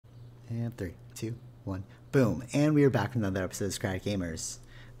And 3, 2, 1, boom. And we are back with another episode of Socratic Gamers.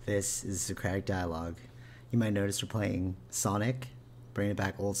 This is Socratic Dialogue. You might notice we're playing Sonic, bringing it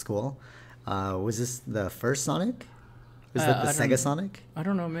back old school. Was this the first Sonic? Was that the Sega Sonic? I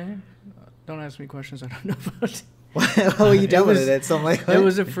don't know, man. Don't ask me questions I don't know about. Well, you downloaded it, so I'm like... It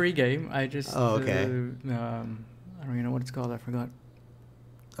was a free game. I just... Oh, okay. I don't even know what it's called. I forgot.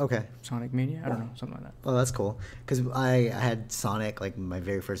 Okay. Sonic Mania? I don't know. Something like that. Oh, that's cool. Because I had Sonic, like my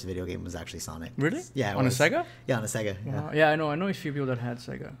very first video game was actually Sonic. Really? Yeah. On a Sega? Yeah, on a Sega. Wow. Yeah, I know. I know a few people that had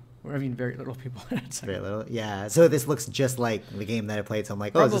Sega. Or, I mean, very little people that had Sega. Very little? Yeah. So this looks just like the game that I played. So I'm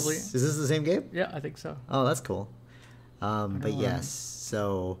like, oh, Probably. is this the same game? Yeah, I think so. Oh, that's cool. But yes,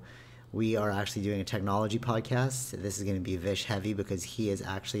 so we are actually doing a technology podcast. This is going to be Vish heavy because he is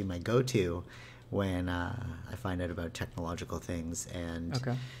actually my go-to when I find out about technological things. And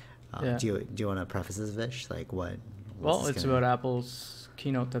Okay. Yeah. Do you want to preface this, Vish? Like what? Well, it's about Apple's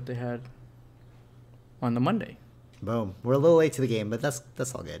keynote that they had on the Monday. Boom. We're a little late to the game, but that's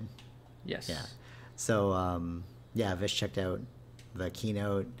all good. Yes. Yeah. So yeah, Vish checked out the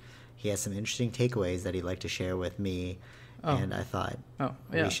keynote. He has some interesting takeaways that he'd like to share with me, and I thought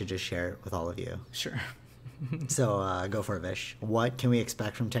we should just share it with all of you. Sure. So go for it, Vish. What can we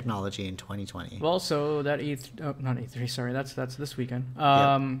expect from technology in 2020? Well, so that not E3, sorry, that's this weekend.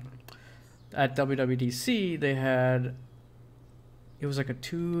 At WWDC, they had, it was like a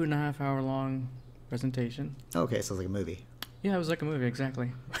 2.5 hour long presentation. Okay, so it's like a movie. Yeah, it was like a movie,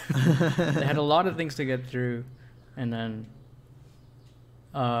 exactly. They had a lot of things to get through, and then,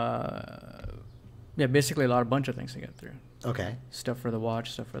 basically a bunch of things to get through. Okay. Stuff for the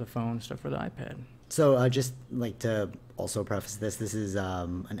watch, stuff for the phone, stuff for the iPad. So just like to also preface this is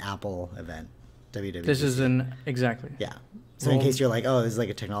an Apple event, WWDC. This is exactly. Yeah. So in case you're like, oh, this is like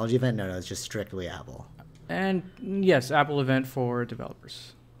a technology event, no, it's just strictly Apple. And yes, Apple event for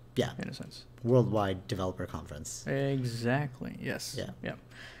developers. Yeah. In a sense. Worldwide Developer Conference. Exactly. Yes. Yeah. Yeah.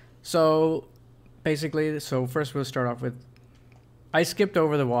 So basically, first we'll start off with, I skipped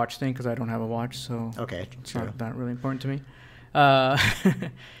over the watch thing because I don't have a watch, so okay, it's not that really important to me.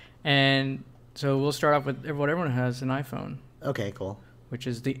 And so we'll start off with what everyone has, an iPhone. Okay, cool. Which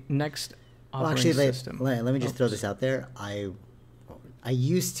is the next operating well, actually, system. Let me just throw this out there. I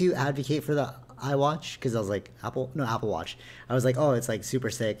used to advocate for the iWatch because I was like, Apple Watch. I was like, oh, it's like super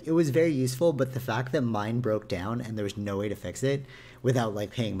sick. It was very useful, but the fact that mine broke down and there was no way to fix it without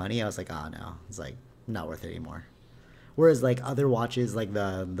like paying money, I was like, oh no, it's like not worth it anymore. Whereas like other watches, like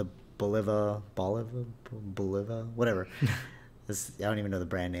the Boliva, whatever. I don't even know the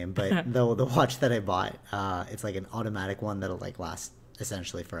brand name, but the watch that I bought, it's like an automatic one that'll like last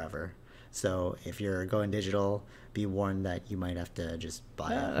essentially forever. So if you're going digital, be warned that you might have to just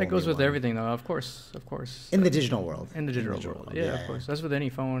buy it. That goes with everything, though. Of course. In the digital world. In the digital world. Yeah, of course. That's with any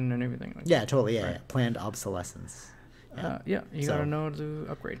phone and everything. Like yeah, totally. Yeah, right. Planned obsolescence. Yeah. You gotta know to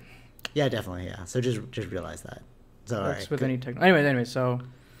upgrade. Yeah, definitely. Yeah. So just realize that. So that's with any technology. Anyway. So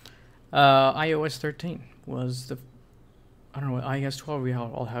iOS 13 was I don't know what iOS 12 we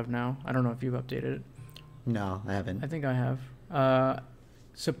all have now. I don't know if you've updated it. No, I haven't. I think I have.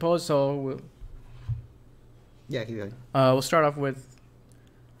 Yeah, keep going. We'll start off with,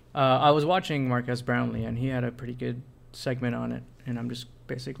 I was watching Marques Brownlee, and he had a pretty good segment on it, and I'm just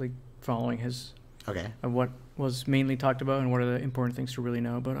basically following his of what was mainly talked about and what are the important things to really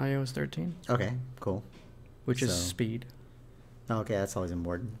know about iOS 13. Okay, cool. Which is speed. Okay, that's always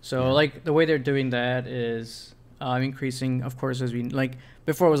important. So like the way they're doing that is increasing, of course, as we like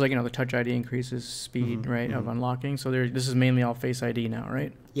before it was like the Touch ID increases speed, right, of unlocking. So this is mainly all Face ID now,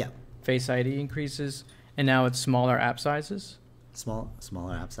 right? Yeah. Face ID increases, and now it's smaller app sizes.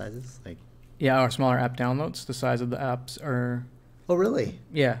 Smaller app sizes, like. Yeah, or smaller app downloads. The size of the apps are. Oh really?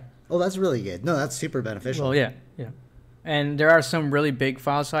 Yeah. Oh, that's really good. No, that's super beneficial. Well, yeah. And there are some really big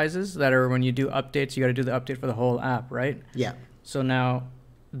file sizes that are when you do updates, you got to do the update for the whole app, right? Yeah. So now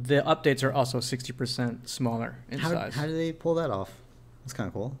the updates are also 60% smaller in size. How do they pull that off? That's kind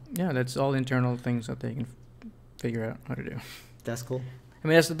of cool. Yeah, that's all internal things that they can figure out how to do. That's cool. I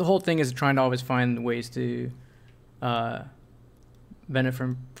mean, the whole thing is trying to always find ways to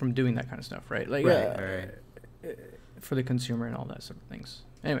benefit from doing that kind of stuff, right? Like, right. For the consumer and all that sort of things.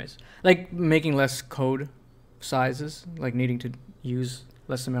 Anyways, like making less code sizes, like needing to use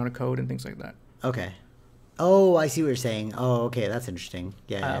less amount of code and things like that. Okay. Oh, I see what you're saying. Oh, okay, that's interesting.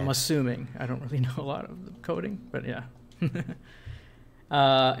 Yeah. I'm assuming. I don't really know a lot of the coding, but yeah.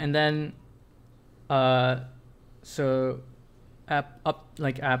 And then, so app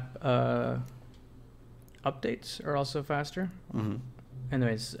updates are also faster. Mm-hmm.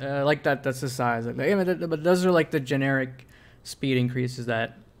 Anyways, like that's the size. But those are like the generic speed increases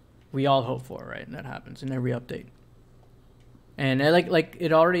that we all hope for, right? And that happens in every update. And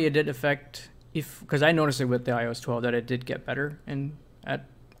it did affect because I noticed it with the iOS 12 that it did get better and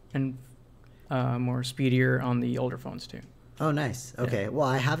more speedier on the older phones too. Oh, nice. Okay. Yeah. Well,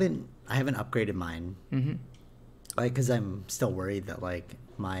 I haven't upgraded mine. Mm-hmm. Like, because I'm still worried that like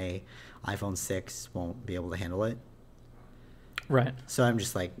my iPhone 6 won't be able to handle it. Right. So I'm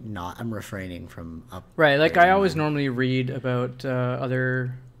just like I'm refraining from up. Right. Like I always normally read about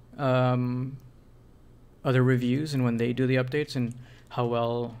other reviews and when they do the updates and how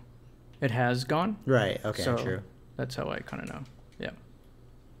well it has gone. Right. Okay. So true. That's how I kind of know. Yeah.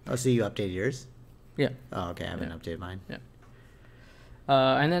 Oh, so you updated yours? Yeah. Oh, okay. I haven't updated mine. Yeah.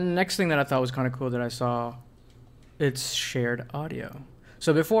 And then the next thing that I thought was kind of cool that I saw, it's shared audio.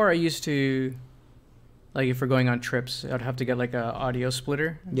 So before I used to, like if we're going on trips, I'd have to get like a audio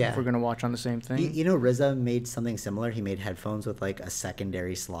splitter if we're going to watch on the same thing. You know, RZA made something similar. He made headphones with like a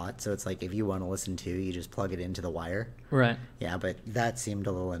secondary slot. So it's like if you want to listen to, you just plug it into the wire. Right. Yeah, but that seemed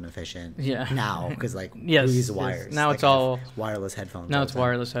a little inefficient. Yeah. Now, because like who uses wires? Yes. Now like it's all wireless headphones. Now it's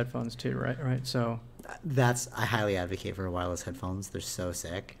wireless headphones too, right? So I highly advocate for wireless headphones. They're so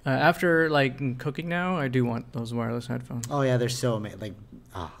sick. After like cooking now, I do want those wireless headphones. Oh yeah, they're so amazing.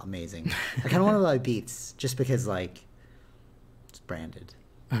 I kind of want to buy Beats just because like it's branded.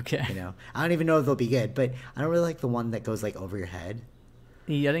 Okay. You know, I don't even know if they'll be good, but I don't really like the one that goes like over your head.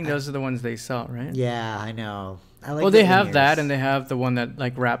 Yeah, I think those are the ones they sell, right? Yeah, I know. Well, they have that, and they have the one that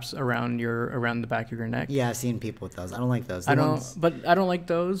like wraps around the back of your neck. Yeah, I've seen people with those. I don't like those. I don't like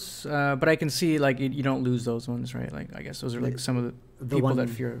those. But I can see like you don't lose those ones, right? Like I guess those are like some of the people that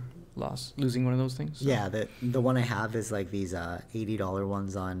fear losing one of those things. So. Yeah, the one I have is like these $80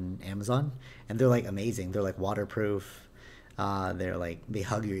 ones on Amazon, and they're like amazing. They're like waterproof. They're like they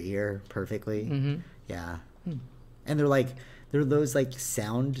hug your ear perfectly. Mm-hmm. Yeah, and they're those like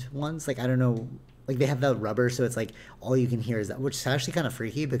sound ones. Like I don't know. Like they have that rubber, so it's like all you can hear is that, which is actually kind of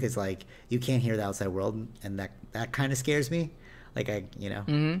freaky because like you can't hear the outside world, and that kind of scares me. Like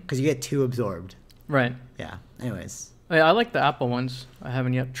because you get too absorbed. Right. Yeah. Anyways. I like the Apple ones. I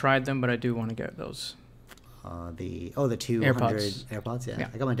haven't yet tried them, but I do want to get those. The 200 AirPods. Yeah.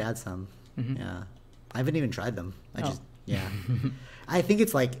 I got my dad some. Mm-hmm. Yeah. I haven't even tried them. I think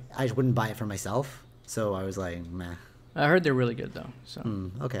it's like I wouldn't buy it for myself, so I was like, meh. I heard they're really good though. So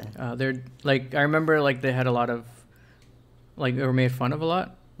okay. They're like I remember like they had a lot of like they were made fun of a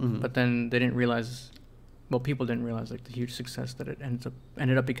lot, but then they didn't realize. Well, people didn't realize like the huge success that it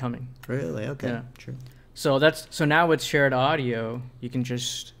ended up becoming. Really? Okay. Yeah. True. So now with shared audio, you can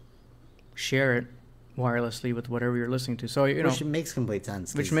just share it wirelessly with whatever you're listening to. So which makes complete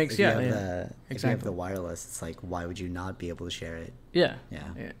sense. Which makes if you have the wireless, it's like why would you not be able to share it? Yeah.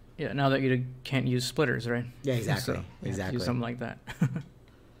 Yeah, now that you can't use splitters, right? Yeah, exactly. So exactly. Do something like that.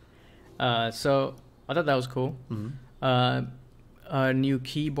 So I thought that was cool. Mm-hmm. A new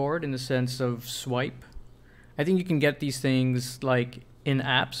keyboard in the sense of swipe. I think you can get these things like in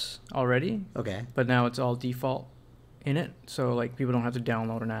apps already. Okay. But now it's all default in it, so like people don't have to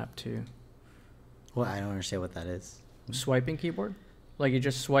download an app to. Well, I don't understand what that is. Swiping keyboard, like you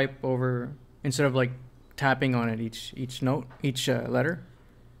just swipe over instead of like tapping on it each letter.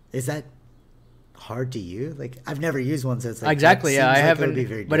 Is that hard to use? Like I've never used one, so it's like exactly. Yeah, I haven't.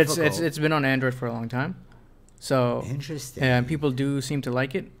 But difficult. it's been on Android for a long time, so interesting. Yeah, people do seem to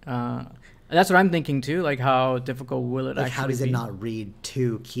like it. That's what I'm thinking too. Like, how difficult will it actually be? How does it not read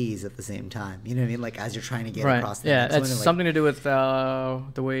two keys at the same time? You know what I mean? Like as you're trying to get across the next one. Yeah, it's something to do with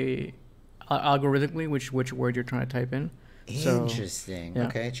the way algorithmically which word you're trying to type in. Interesting. So, yeah.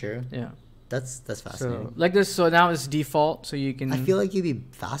 Okay, true. Yeah. That's fascinating. So like this. So now it's default, so you can. I feel like you'd be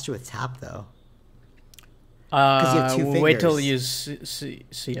faster with tap though. Because you have two fingers. Wait till you see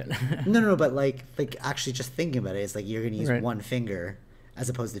it. No, but like actually just thinking about it, it's like you're gonna use one finger as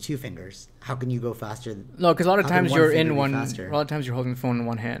opposed to two fingers. How can you go faster? No, because a lot of times you're in one. A lot of times you're holding the phone in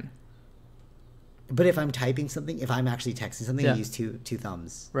one hand. But if I'm typing something, if I'm actually texting something, I use two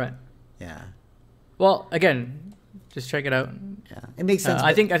thumbs. Right. Yeah. Well, again, just check it out. Yeah, it makes sense.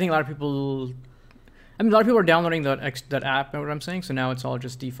 I think a lot of people. I mean, a lot of people are downloading that app. Know what I'm saying? So now it's all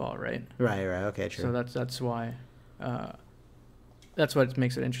just default, right? Right. Okay, true. So that's why. That's what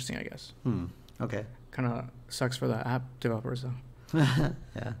makes it interesting, I guess. Okay. Kind of sucks for the app developers, though.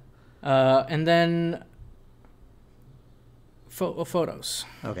 Yeah. And then photos.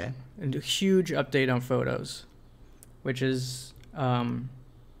 Okay. And a huge update on photos, which is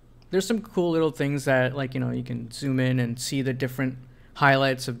there's some cool little things that like you can zoom in and see the different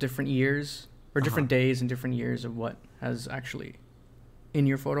highlights of different years or different days and different years of what has actually in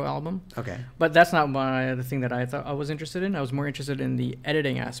your photo album. Okay. But that's not the thing that I thought I was interested in. I was more interested in the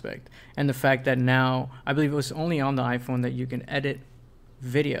editing aspect and the fact that now, I believe it was only on the iPhone that you can edit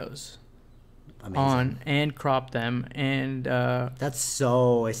videos. Amazing. On and crop them, and that's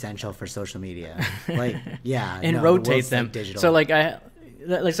so essential for social media. Like, yeah, and rotate them. Like digital. So like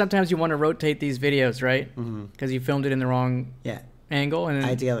sometimes you want to rotate these videos, right? Because you filmed it in the wrong angle, and I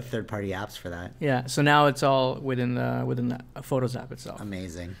had to get third-party apps for that. Yeah, so now it's all within the Photos app itself.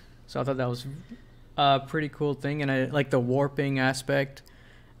 Amazing. So I thought that was a pretty cool thing, and I like the warping aspect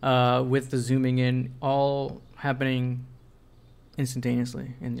with the zooming in, all happening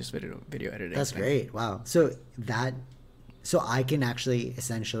instantaneously in just video editing. That's great. Wow. So I can actually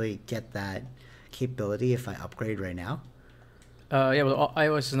essentially get that capability if I upgrade right now. Yeah, well,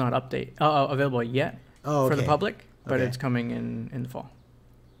 iOS is not available yet for the public, but it's coming in the fall.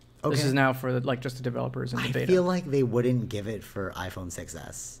 Okay. This is now for just the developers and the beta. I feel like they wouldn't give it for iPhone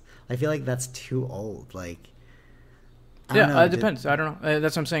 6s. I feel like that's too old. Like, it depends. I don't know.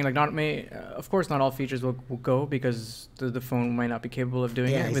 That's what I'm saying. Like, of course, not all features will go because the phone might not be capable of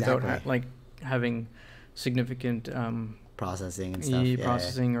doing it without having significant processing and stuff.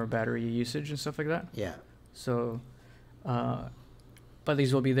 Processing or battery usage and stuff like that. Yeah. So, but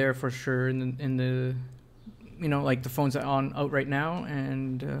these will be there for sure in the like the phones that are out right now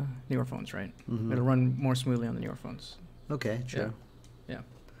and newer phones, right? It'll run more smoothly on the newer phones. Okay. True. Yeah.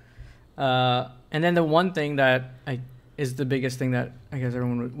 And then the one thing that is the biggest thing that I guess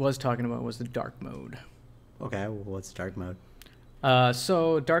everyone was talking about was the dark mode. Okay, well, what's dark mode?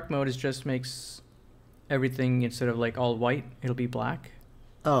 So dark mode just makes everything, instead of like all white, it'll be black.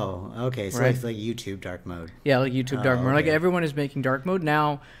 Oh, okay. So it's like YouTube dark mode. Yeah, like YouTube dark mode. Okay. Like everyone is making dark mode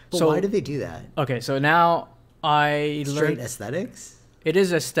now. But why did they do that? Okay, so now I learned aesthetics? It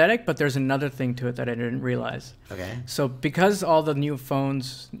is aesthetic, but there's another thing to it that I didn't realize. Okay. So because all the new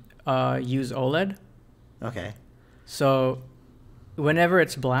phones use OLED. Okay. So whenever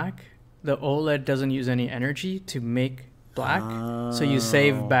it's black, the OLED doesn't use any energy to make black. So you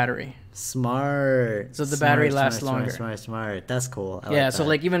save battery. Smart. So the battery lasts longer. Smart. That's cool. I like so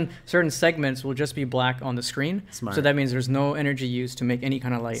like even certain segments will just be black on the screen. Smart. So that means there's no energy used to make any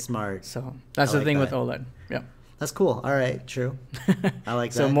kind of light. Smart. So that's the thing with OLED. Yeah. That's cool. All right. True. I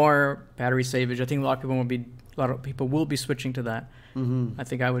like that. So more battery savage. I think a lot of people will be switching to that. I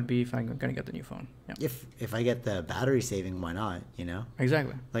think I would be if I'm going to get the new phone. Yeah. If I get the battery saving, why not?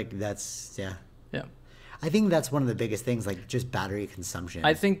 Exactly. Like that's Yeah. I think that's one of the biggest things, like just battery consumption.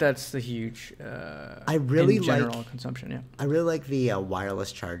 I think that's the huge. I really in general consumption. Yeah. I really like the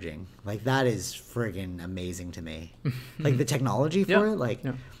wireless charging. Like that is friggin' amazing to me. Like the technology for it. Like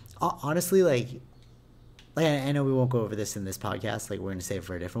honestly, like I know we won't go over this in this podcast. Like we're gonna save it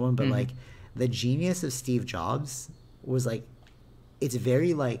for a different one. But like the genius of Steve Jobs was like, it's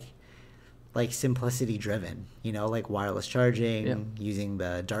very like simplicity driven. Like wireless charging, using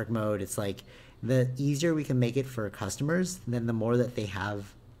the dark mode. It's like, the easier we can make it for customers, then the more that they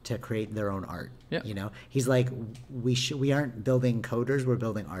have to create their own art. He's like, we aren't building coders, we're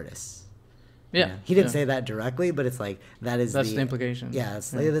building artists. He didn't say that directly, but it's like that's the implication.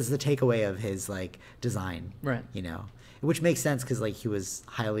 That's the takeaway of his like design, right? Which makes sense because like he was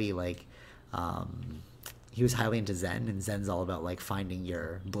highly into Zen, and Zen's all about like finding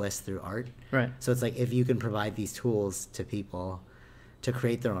your bliss through art, right? So it's like if you can provide these tools to people to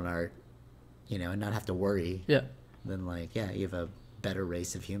create their own art, and not have to worry, then like you have a better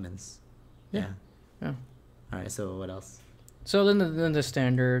race of humans. Yeah. All right, so what else? So then the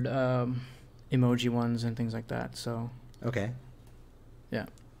standard emoji ones and things like that. So okay,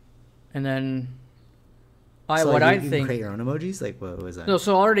 and then you can create your own emojis. Like what was that? No,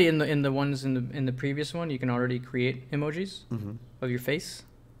 so already in the ones in the previous one, you can already create emojis of your face.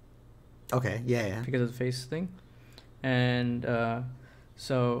 Okay, because of the face thing, and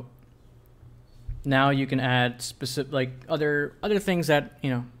so now you can add specific like other things that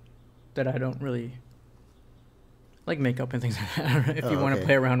that I don't really like, makeup and things like that. If you want to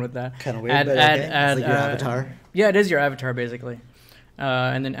play around with that, kind of weird. Add like your avatar. Yeah, it is your avatar basically,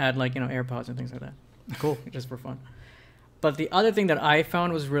 and then add like AirPods and things like that. Cool, just for fun. But the other thing that I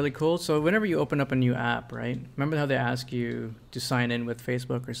found was really cool. So whenever you open up a new app, right? Remember how they ask you to sign in with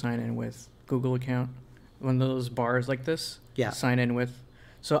Facebook or sign in with Google account? One of those bars like this. Yeah. Sign in with.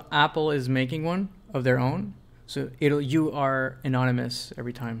 So Apple is making one of their own. So you are anonymous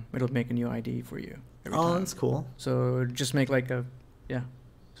every time. It'll make a new ID for you every time. That's cool. So just make like so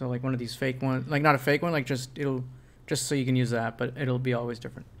like one of these fake ones, like not a fake one, like just so you can use the app, but it'll be always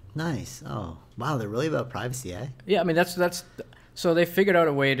different. Nice. Oh, wow. They're really about privacy, eh? Yeah, I mean that's so they figured out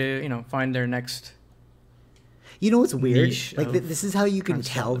a way to find their next. You know what's weird? niche Like of this is how you can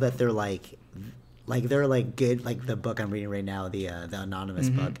tell understanding. that they're like good. Like the book I'm reading right now, the anonymous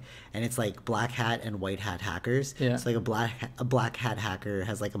book, and it's like black hat and white hat hackers. Yeah. So like a black hat hacker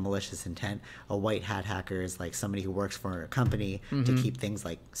has like a malicious intent. A white hat hacker is like somebody who works for a company to keep things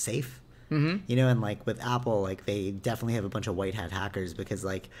like safe. You know, and like with Apple, like they definitely have a bunch of white hat hackers because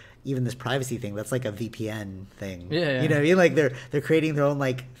like even this privacy thing, that's like a VPN thing. Yeah. You know what I mean? Like they're creating their own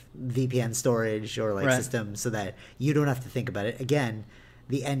like VPN storage or like Right. system so that you don't have to think about it. Again,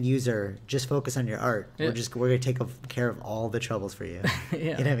 the end user, just focus on your art. Yeah. We're gonna take care of all the troubles for you. Yeah.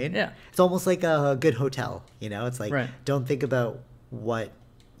 You know what I mean? Yeah. It's almost like a good hotel. You know, it's like Right. don't think about what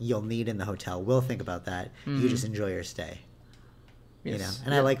you'll need in the hotel. We'll think about that. You just enjoy your stay. Yes. You know,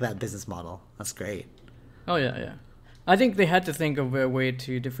 and I like that business model. That's great. Oh yeah. I think they had to think of a way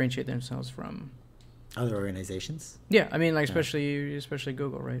to differentiate themselves from. Other organizations. Yeah, I mean, like especially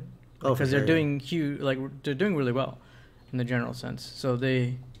Google, right? Oh, Because for they're sure, doing huge, like they're doing really well, in the general sense. So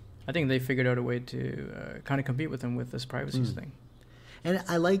I think they figured out a way to kind of compete with them with this privacy thing. And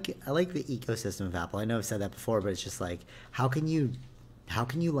I like the ecosystem of Apple. I know I've said that before, but it's just like how can you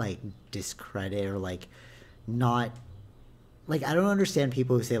like discredit or like not like I don't understand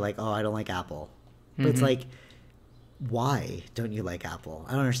people who say like, oh, I don't like Apple. But it's like why don't you like Apple?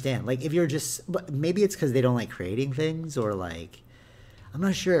 I don't understand. Like if you're just but maybe it's because they don't like creating things or like I'm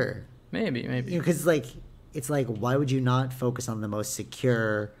not sure. Maybe. You know, because like it's like why would you not focus on the most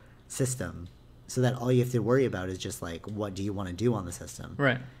secure system so that all you have to worry about is just like what do you want to do on the system,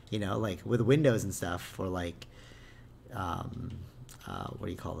 Right. you know, like with Windows and stuff or like what do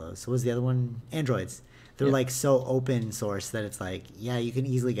you call those, so what's the other one, Androids, they're like so open source that it's like yeah you can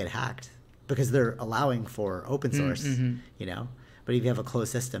easily get hacked because they're allowing for open source, you know, but if you have a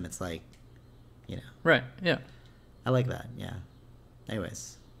closed system it's like, you know, Right. Yeah. I like that. Yeah.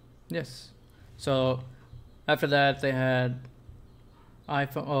 Anyways. Yes. So after that, they had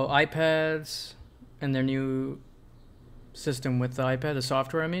iPads and their new system with the iPad, the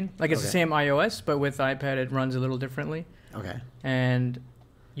software. I mean, like it's the same iOS, but with the iPad, it runs a little differently. Okay. And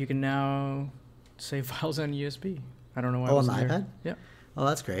you can now save files on USB. I don't know why. Oh, on the iPad? Yeah. Oh,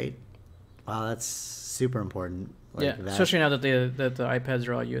 that's great. Wow, that's super important. Like yeah, that. especially now that the iPads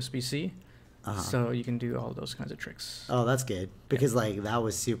are all USB-C. So you can do all those kinds of tricks. Oh, that's good. Because like that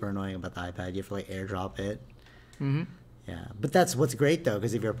was super annoying about the iPad. You have to like airdrop it. Yeah, but that's what's great though,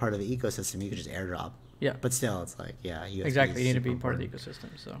 because if you're a part of the ecosystem, you can just airdrop. Yeah. But still, it's like Exactly, you need to be part of the ecosystem.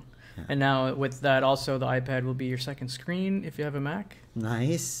 So, and now with that, also the iPad will be your second screen if you have a Mac.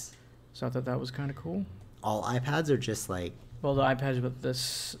 Nice. So I thought that was kind of cool. All iPads are just like. Well, the iPads with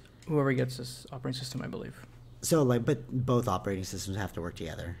this, whoever gets this operating system, I believe. So like, but both operating systems have to work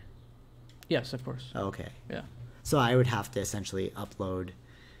together. Yes, of course. Okay. Yeah. So I would have to essentially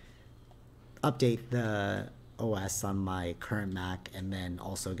update the OS on my current Mac, and then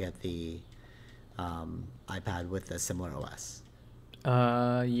also get the iPad with a similar OS.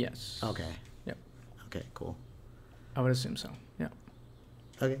 Yes. Okay. Yep. Okay, cool. I would assume so. Yeah.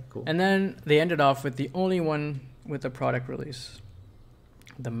 Okay, cool. And then they ended off with the only one with a product release,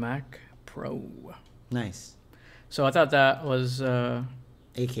 the Mac Pro. Nice. So I thought that was.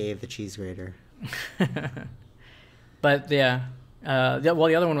 AKA the cheese grater. But yeah, the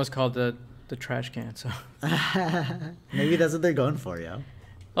other one was called the trash can. So maybe that's what they're going for, yo.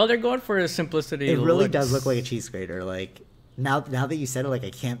 Well, they're going for a simplicity. It really does look like a cheese grater. Like now that you said it, like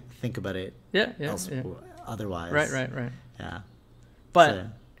I can't think about it. Yeah. Otherwise. Right. Yeah. But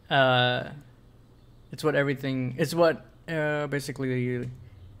it's what everything. It's what basically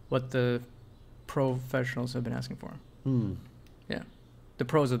what the professionals have been asking for. Yeah. The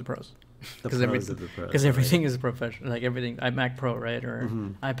pros of the pros. Because everything is professional. Like everything, iMac Pro, right? Or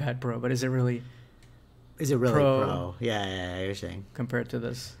iPad Pro. But is it really pro? Yeah, you're saying. Compared to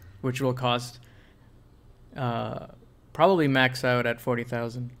this, which will cost probably max out at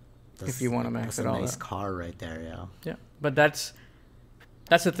 40,000 if you want to max it all out. That's a nice car right there, yo. Yeah. But that's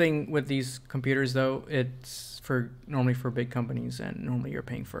the thing with these computers, though. It's normally for big companies, and normally you're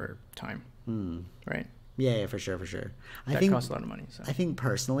paying for time. Right? Yeah, for sure. I think costs a lot of money. So. I think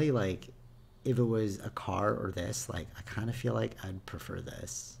personally, like, if it was a car or this, like, I kind of feel like I'd prefer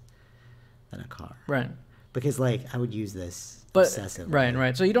this than a car. Right. Because, like, I would use this obsessively.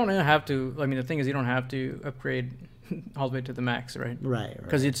 Right. So you don't have to. I mean, the thing is, you don't have to upgrade all the way to the max, right? Right.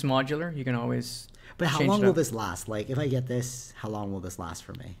 Because it's modular. You can always. But how long will this last? Like, if I get this, how long will this last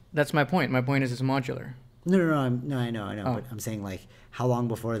for me? That's my point. My point is it's modular. No. I know. Oh. But I'm saying, like, how long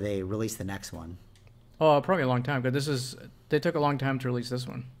before they release the next one? Oh, probably a long time, because they took a long time to release this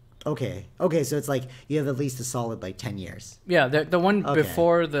one. Okay, so it's like you have at least a solid like 10 years. Yeah, the one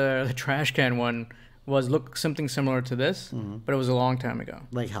before the trash can one was something similar to this, but it was a long time ago.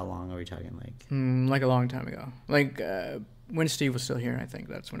 Like how long are we talking? Like a long time ago. Like when Steve was still here, I think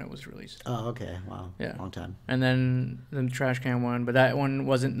that's when it was released. Oh, okay. Wow. Yeah. Long time. And then the trash can one, but that one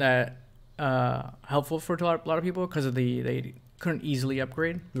wasn't that helpful for a lot of people because of they couldn't easily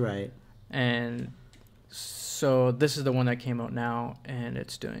upgrade. Right. And so this is the one that came out now, and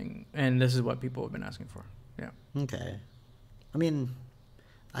and this is what people have been asking for. Yeah. Okay. I mean,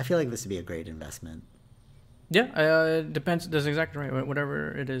 I feel like this would be a great investment. Yeah, it depends. That's exactly right.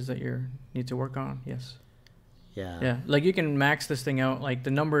 Whatever it is that you need to work on, yes. Yeah. Yeah, like you can max this thing out. Like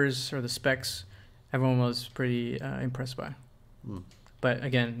the numbers or the specs, everyone was pretty impressed by. But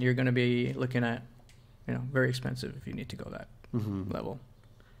again, you're going to be looking at, very expensive if you need to go that level.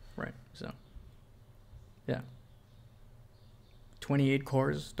 Right, so, yeah. 28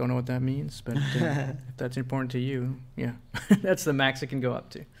 cores, don't know what that means, but if that's important to you, yeah. That's the max it can go up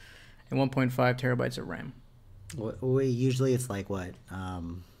to. And 1.5 terabytes of RAM. Usually it's like what?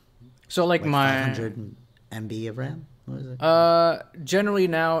 So like my 500 MB of RAM? What is it? Generally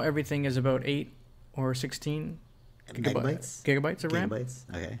now everything is about 8 or 16 Gigabytes? Gigabytes of RAM? Gigabytes?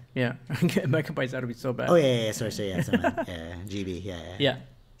 Okay. Yeah. Megabytes, that would be so bad. Oh, yeah. Sorry. Yeah. GB. Yeah. Yeah.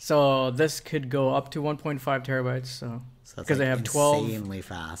 So this could go up to 1.5 terabytes. So because they have 12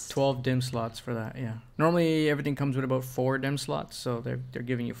 DIMM slots for that. Yeah. Normally everything comes with about 4 DIMM slots, so they're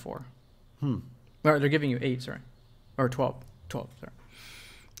giving you 4. Or they're giving you 8, sorry, or 12, sorry,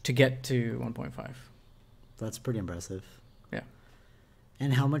 to get to 1.5. That's pretty impressive. Yeah.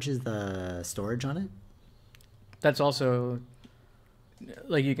 And how much is the storage on it? That's also,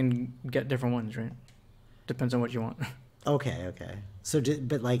 like, you can get different ones, right? Depends on what you want. Okay. So,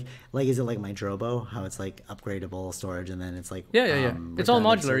 but like, is it like my Drobo? How it's like upgradable storage, and then it's like yeah. It's all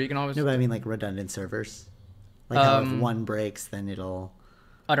modular. You can always. No, but I mean like redundant servers. Like how if one breaks, then it'll.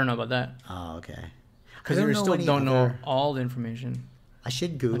 I don't know about that. Oh, okay. Because you still don't know all the information. I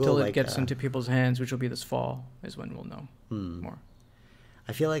should Google until it gets into people's hands, which will be this fall, is when we'll know more.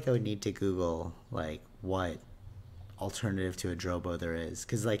 I feel like I would need to Google like what alternative to a Drobo there is,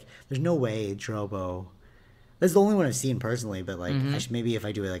 because like there's no way Drobo. That's the only one I've seen personally, but like maybe if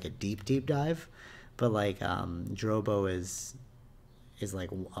I do like a deep dive, but like Drobo is like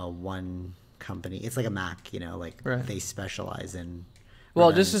a one company. It's like a Mac, like they specialize in.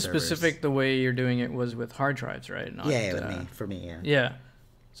 Well, just as specific, the way you're doing it was with hard drives, right? Not, for me, yeah. Yeah,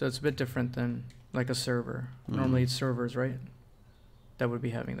 so it's a bit different than like a server. Normally it's servers, right? That would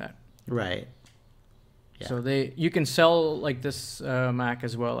be having that. Right. Yeah. So you can sell like this Mac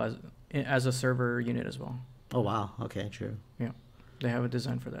as well as a server unit as well. Oh wow! Okay, true. Yeah, they have a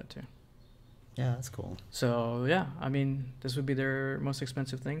design for that too. Yeah, that's cool. So yeah, I mean, this would be their most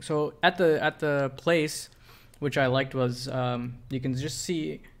expensive thing. So at the place, which I liked was you can just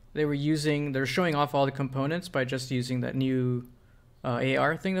see they're showing off all the components by just using that new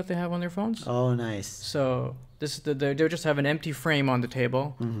AR thing that they have on their phones. Oh, nice. So they'll just have an empty frame on the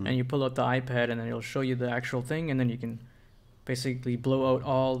table, and you pull out the iPad, and then it'll show you the actual thing, and then you can basically blow out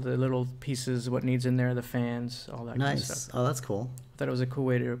all the little pieces, what needs in there, the fans, all that kind of stuff. Oh, that's cool. I thought it was a cool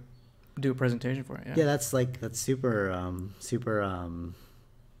way to do a presentation for it. Yeah, that's super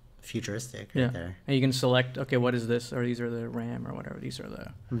futuristic right there. And you can select, okay, what is this? Or these are the RAM or whatever. These are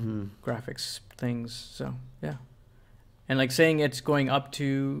the graphics things. So, yeah. And like saying it's going up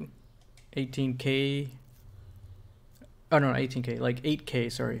to 18K. Oh, no, not 18K. Like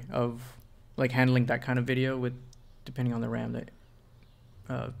 8K, sorry, of like handling that kind of video with, depending on the RAM, that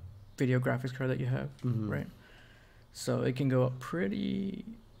video graphics card that you have, right? So it can go up pretty,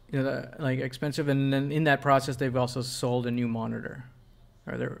 like expensive. And then in that process, they've also sold a new monitor.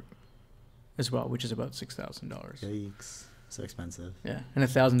 Or there as well, which is about $6,000. Yikes! So expensive. Yeah, and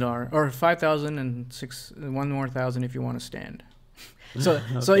 $1,000 or $5,000 and one more $1,000 if you want to stand. So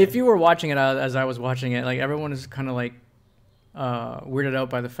okay. So if you were watching it as I was watching it, like everyone is kind of like weirded out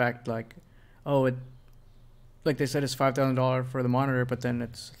by the fact like, oh, like they said it's $5,000 for the monitor, but then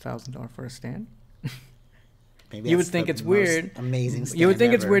it's $1,000 for a stand. Maybe you would think it's weird. Amazing stand you would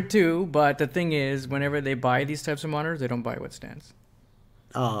think ever. It's weird too, but the thing is, whenever they buy these types of monitors, they don't buy with stands.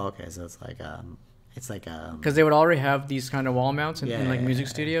 Oh, okay. So it's like because they would already have these kind of wall mounts in like music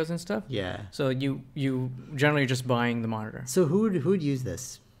studios and stuff. Yeah. So you generally just buying the monitor. So who'd use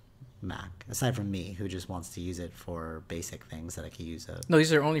this Mac aside from me, who just wants to use it for basic things that I could use? No,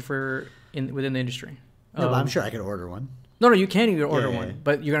 these are only for within the industry. No, but I'm sure I could order one. No, you can even order one,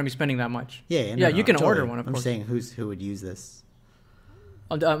 but you're gonna be spending that much. Yeah, you can totally. order one. Of course. I'm saying who would use this?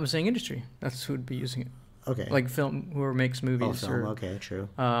 I'm saying industry. That's who would be using it. Okay. Like film, whoever makes movies. Oh, film. Okay, true.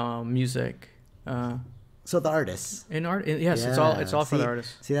 Music. So the artists. Yes, yeah. It's all for the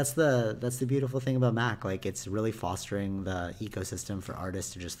artists. See, that's the beautiful thing about Mac. Like, it's really fostering the ecosystem for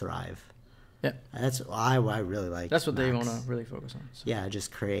artists to just thrive. Yeah, that's I really like. That's what they want to really focus on. So. Yeah,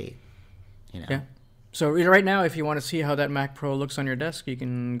 just create. Yeah. So right now, if you want to see how that Mac Pro looks on your desk, you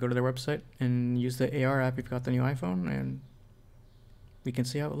can go to their website and use the AR app if you've got the new iPhone, and we can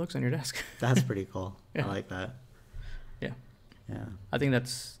see how it looks on your desk. That's pretty cool. Yeah. I like that. Yeah. Yeah. I think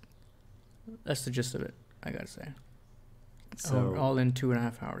that's the gist of it, I gotta say. So all in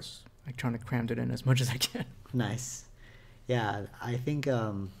 2.5 hours. I trying to cram it in as much as I can. Nice. Yeah, I think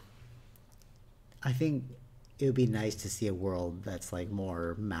it would be nice to see a world that's like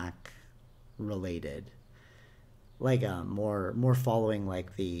more Mac related, like more following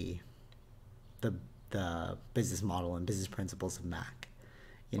like the business model and business principles of Mac.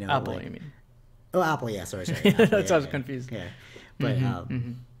 Apple, like, you mean? Oh, Apple. Yeah, sorry. Apple, That's I was confused. Yeah, but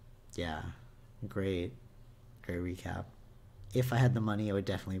yeah, great recap. If I had the money, I would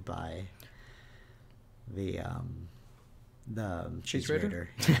definitely buy the cheese grater.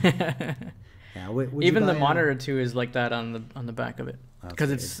 Yeah. Even the monitor too is like that on the back of it,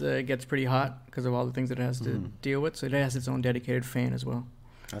 because it gets pretty hot because of all the things that it has to deal with. So it has its own dedicated fan as well.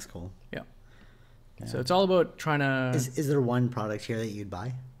 That's cool. Yeah. So it's all about trying to. Is there one product here that you'd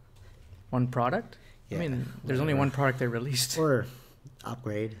buy? One product? Yeah, I mean, there's only one product they released. Or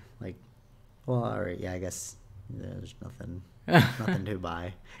upgrade, like. Well, all right. Yeah, I guess there's nothing to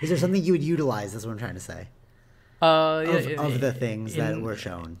buy. Is there something you would utilize? That's what I'm trying to say. Of the things that were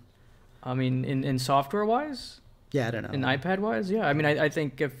shown. I mean, in software wise. Yeah, I don't know. In iPad wise, yeah. I mean, I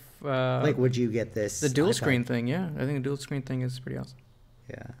think if like, would you get this? The dual screen thing, yeah. I think the dual screen thing is pretty awesome.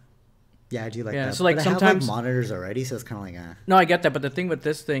 Yeah. Yeah, I do like that. So like but sometimes I have like monitors already, so it's kind of like No, I get that, but the thing with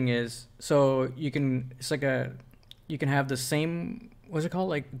this thing is, so you can have the same, what's it called,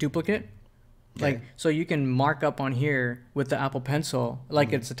 like duplicate. Okay. Like, so you can mark up on here with the Apple Pencil,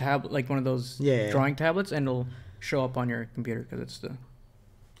 like it's a tablet, like one of those drawing tablets, and it'll show up on your computer because it's the.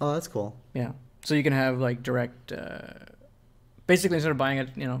 Oh, that's cool. Yeah, so you can have like direct, basically instead of buying it,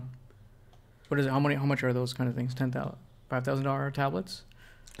 what is it? How much are those kind of things? $5,000 tablets.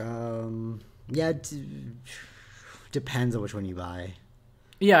 Yeah, it depends on which one you buy.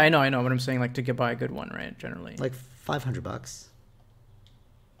 Yeah, I know, but I'm saying like to buy a good one, right? Generally, like $500.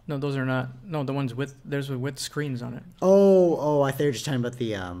 No, those are not. No, the ones with screens on it. Oh, I thought you were just talking about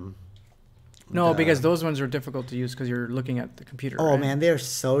the. No, because those ones are difficult to use because you're looking at the computer. Oh, right? Man, they're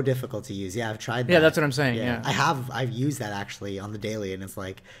so difficult to use. Yeah, I've tried that. Yeah, that's what I'm saying. Yeah. I've used that actually on the daily, and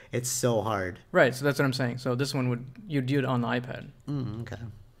it's so hard. Right, so that's what I'm saying. So this one you'd do it on the iPad. Okay.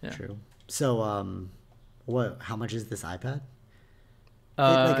 Yeah. True. So, how much is this iPad?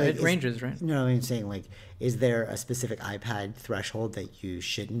 It ranges, right? No, I'm saying, like, is there a specific iPad threshold that you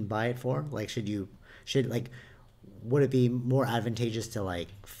shouldn't buy it for? Like, would it be more advantageous to like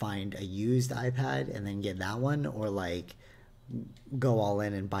find a used iPad and then get that one, or like go all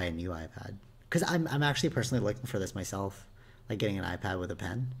in and buy a new iPad? Because I'm actually personally looking for this myself, like getting an iPad with a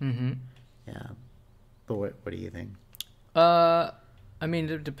pen. Mm-hmm. Yeah, but what do you think? I mean,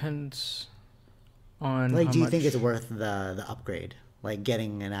 it depends on. Like, do you think it's worth the upgrade? Like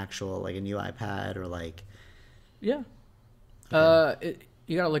getting an actual, like a new iPad, or like. Yeah. Okay.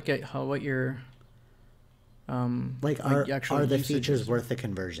 You gotta look at what your. Like are the features worth the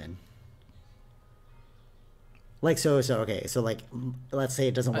conversion? Like so okay, so like let's say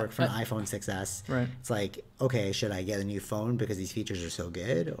it doesn't work for an iPhone 6s. Right. It's like, okay, should I get a new phone because these features are so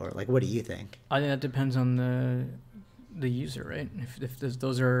good, or like what do you think? I think that depends on the user, right? If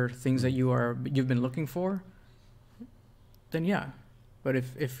those are things that you've been looking for, then yeah. But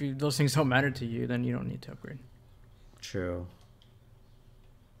if those things don't matter to you, then you don't need to upgrade. True.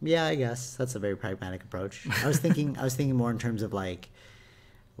 Yeah, I guess that's a very pragmatic approach. I was thinking more in terms of like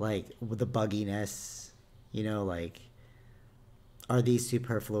with the bugginess, like are these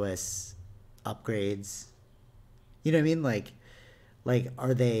superfluous upgrades? You know what I mean? Like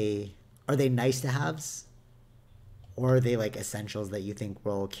are they nice to haves, or are they like essentials that you think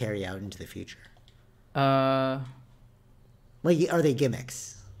will carry out into the future? Like, are they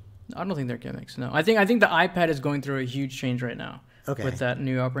gimmicks? I don't think they're gimmicks. No, I think the iPad is going through a huge change right now. Okay. With that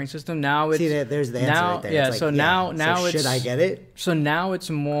new operating system, now it's there's the answer right there. Yeah, it's like, now it's should I get it? So now it's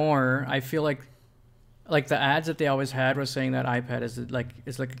more. I feel like the ads that they always had was saying that iPad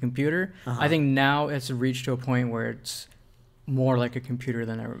is like a computer. I think now it's reached to a point where it's more like a computer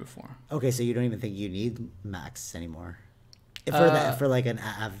than ever before. Okay, so you don't even think you need Macs anymore, for like an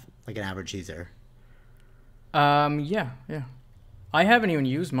average user. Yeah. I haven't even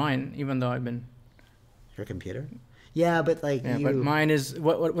used mine, even though I've been. Your computer? Yeah, but like but mine is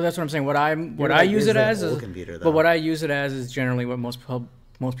what that's what I'm saying. What like, I use it as is computer, but what I use it as is generally what most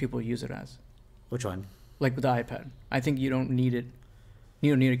people use it as. Which one? Like with the iPad. I think you don't need it.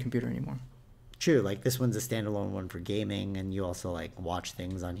 You don't need a computer anymore. True, like this one's a standalone one for gaming, and you also like watch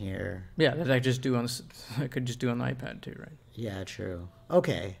things on here. Yeah, that I could just do on the iPad too, right? Yeah, true.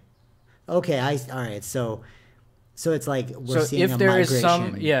 Okay. All right. So it's like we're seeing if a there migration. is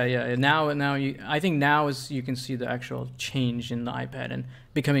some, yeah. Now I think now is you can see the actual change in the iPad and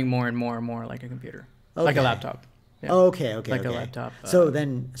becoming more and more like a computer, like a laptop. Yeah. Okay. Like a laptop. So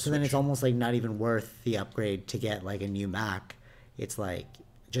then it's almost like not even worth the upgrade to get like a new Mac. It's like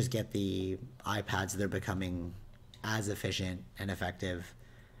just get the iPads. They're becoming as efficient and effective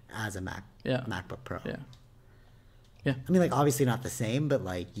as a MacBook Pro. Yeah. I mean, like obviously not the same, but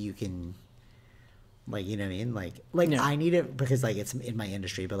like you can, like, you know what I mean? Like I need it because like it's in my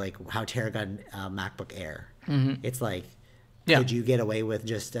industry, but like how Tara got a MacBook Air, it's like, could you get away with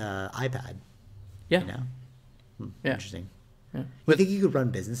just iPad? Yeah. You know? Yeah. Interesting. Yeah. You think you could run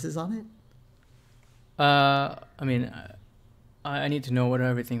businesses on it? I mean, I need to know what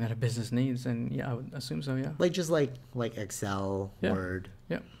everything that a business needs, and yeah, I would assume so. Yeah. Like just like Excel, Word.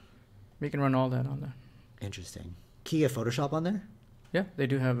 Yeah. We can run all that on there. Interesting. Can you get Photoshop on there? Yeah, they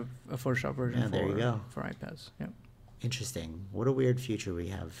do have a Photoshop version there you go. for iPads. Yeah. Interesting. What a weird future we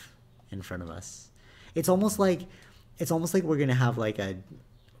have in front of us. It's almost like we're gonna have like a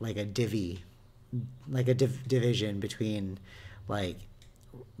division between like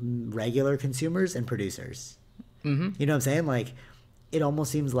regular consumers and producers. Mm-hmm. You know what I'm saying? Like it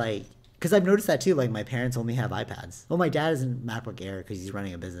almost seems like, because I've noticed that too. Like my parents only have iPads. Well, my dad has a MacBook Air because he's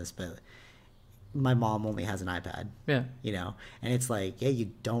running a business, but my mom only has an iPad. Yeah. You know, and it's like, you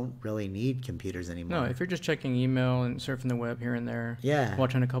don't really need computers anymore. No, if you're just checking email and surfing the web here and there,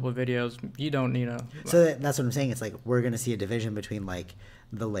 watching a couple of videos, you don't need a. So that's what I'm saying. It's like we're gonna see a division between like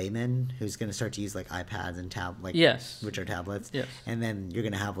the layman who's gonna start to use like iPads and which are tablets. Yes. And then you're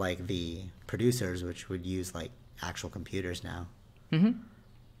gonna have like the producers, which would use like actual computers now. Mm-hmm.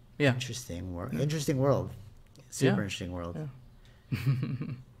 Yeah. Interesting world. Interesting world. Super interesting world. Yeah.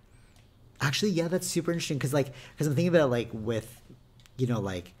 Actually, yeah, that's super interesting because I'm thinking about it, like with, you know,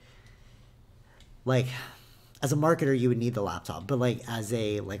 like as a marketer you would need the laptop, but like as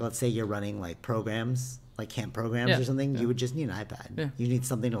a let's say you're running like programs, like camp programs or something, you would just need an iPad. Yeah. You need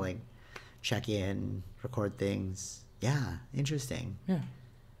something to like check in, record things. Yeah, interesting. Yeah.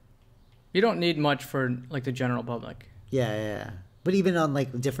 You don't need much for like the general public. Yeah. But even on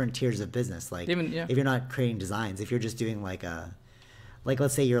like different tiers of business, like if you're not creating designs, if you're just doing like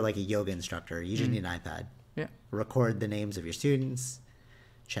let's say you're like a yoga instructor, you just need an iPad. Yeah. Record the names of your students,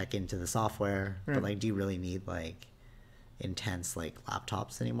 check into the software. Right. But like, do you really need like intense like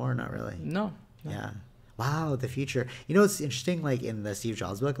laptops anymore? Not really. No. Yeah. Wow, the future. You know, it's interesting. Like in the Steve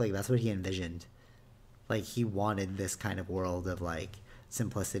Jobs book, like that's what he envisioned. Like he wanted this kind of world of like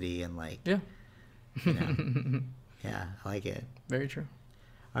simplicity and like. Yeah. You know, yeah, I like it. Very true.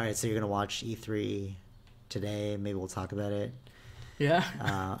 All right, so you're gonna watch E3 today. Maybe we'll talk about it. Yeah.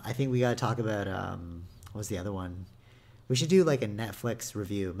 I think we gotta talk about what was the other one? We should do like a Netflix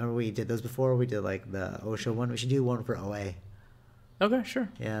review. Remember we did those before? We did like the OSHA one. We should do one for OA. Okay, sure.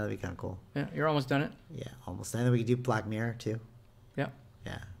 Yeah, that'd be kind of cool. Yeah, you're almost done it. Yeah, almost. And then we could do Black Mirror too. Yeah.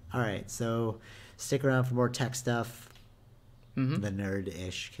 Yeah. All right, so stick around for more tech stuff. Mm-hmm. The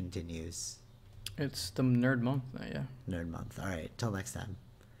nerd-ish continues. It's the nerd month, yeah. Nerd month. All right, till next time.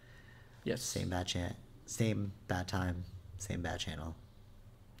 Yes. Same bad time, same bad channel.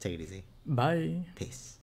 Take it easy. Bye. Peace.